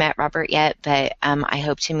never met Robert yet, but I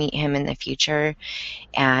hope to meet him in the future.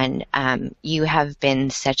 And you have been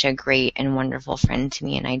such a great and wonderful friend to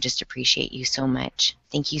me, and I just appreciate you so much.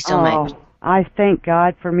 Thank you so much. I thank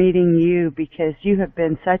God for meeting you, because you have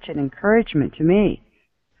been such an encouragement to me.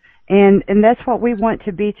 And that's what we want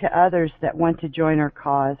to be to others that want to join our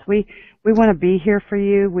cause. We want to be here for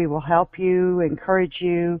you. We will help you, encourage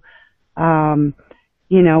you. You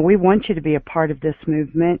know, we want you to be a part of this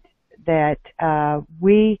movement. That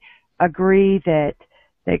we agree that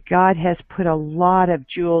God has put a lot of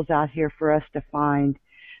jewels out here for us to find,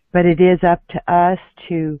 but it is up to us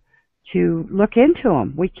to look into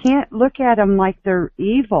them. We can't look at them like they're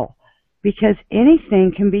evil, because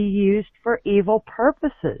anything can be used for evil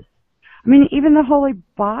purposes. I mean, even the Holy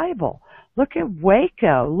Bible. Look at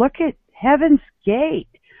Waco. Look at Heaven's Gate.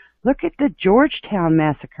 Look at the Georgetown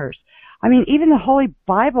massacres. I mean, even the Holy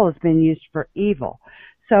Bible has been used for evil.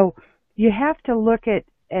 So you have to look at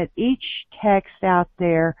each text out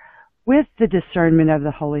there with the discernment of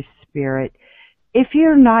the Holy Spirit. If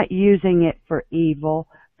you're not using it for evil,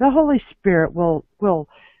 the Holy Spirit will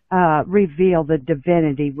reveal the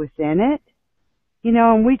divinity within it. You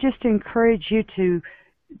know, and we just encourage you to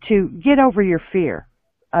get over your fear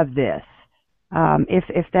of this.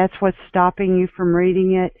 If that's what's stopping you from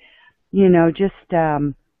reading it, you know, just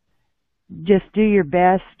do your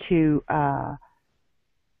best to,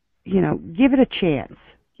 you know, give it a chance.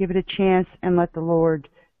 Give it a chance and let the Lord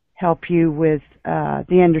help you with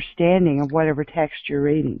the understanding of whatever text you're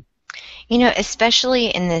reading. You know, especially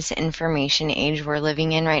in this information age we're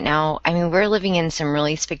living in right now, I mean, we're living in some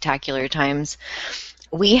really spectacular times.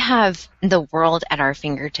 We have the world at our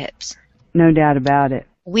fingertips. No doubt about it.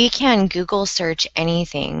 We can Google search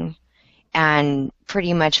anything and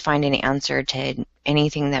pretty much find an answer to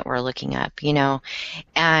anything that we're looking up, you know.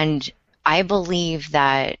 And I believe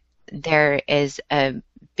that there is a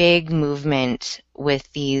big movement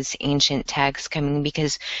with these ancient texts coming,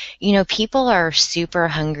 because, you know, people are super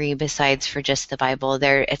hungry besides for just the Bible.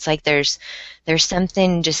 It's like there's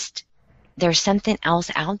something just there's something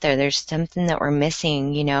else out there. There's something that we're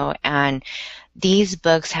missing, you know, and these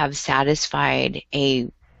books have satisfied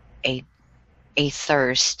a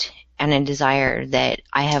thirst and a desire that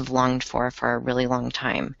I have longed for a really long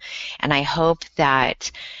time. And I hope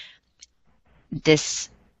that these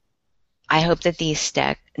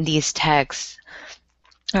texts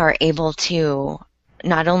are able to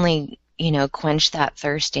not only, you know, quench that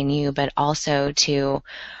thirst in you, but also to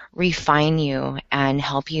refine you and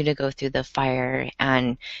help you to go through the fire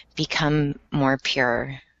and become more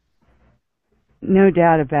pure. No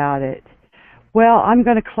doubt about it. Well, I'm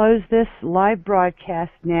going to close this live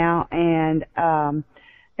broadcast now, and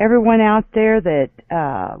everyone out there that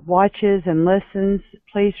watches and listens,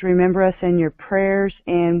 please remember us in your prayers,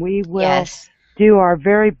 and we will do our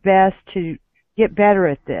very best to get better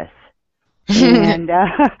at this. And,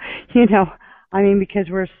 you know, I mean, because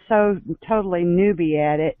we're so totally newbie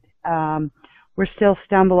at it, we're still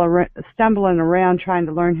stumbling around trying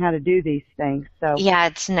to learn how to do these things. So yeah,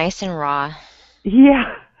 it's nice and raw.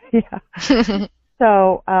 Yeah.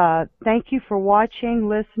 So, thank you for watching,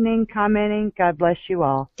 listening, commenting. God bless you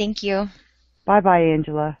all. Thank you. Bye-bye,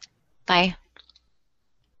 Angela. Bye.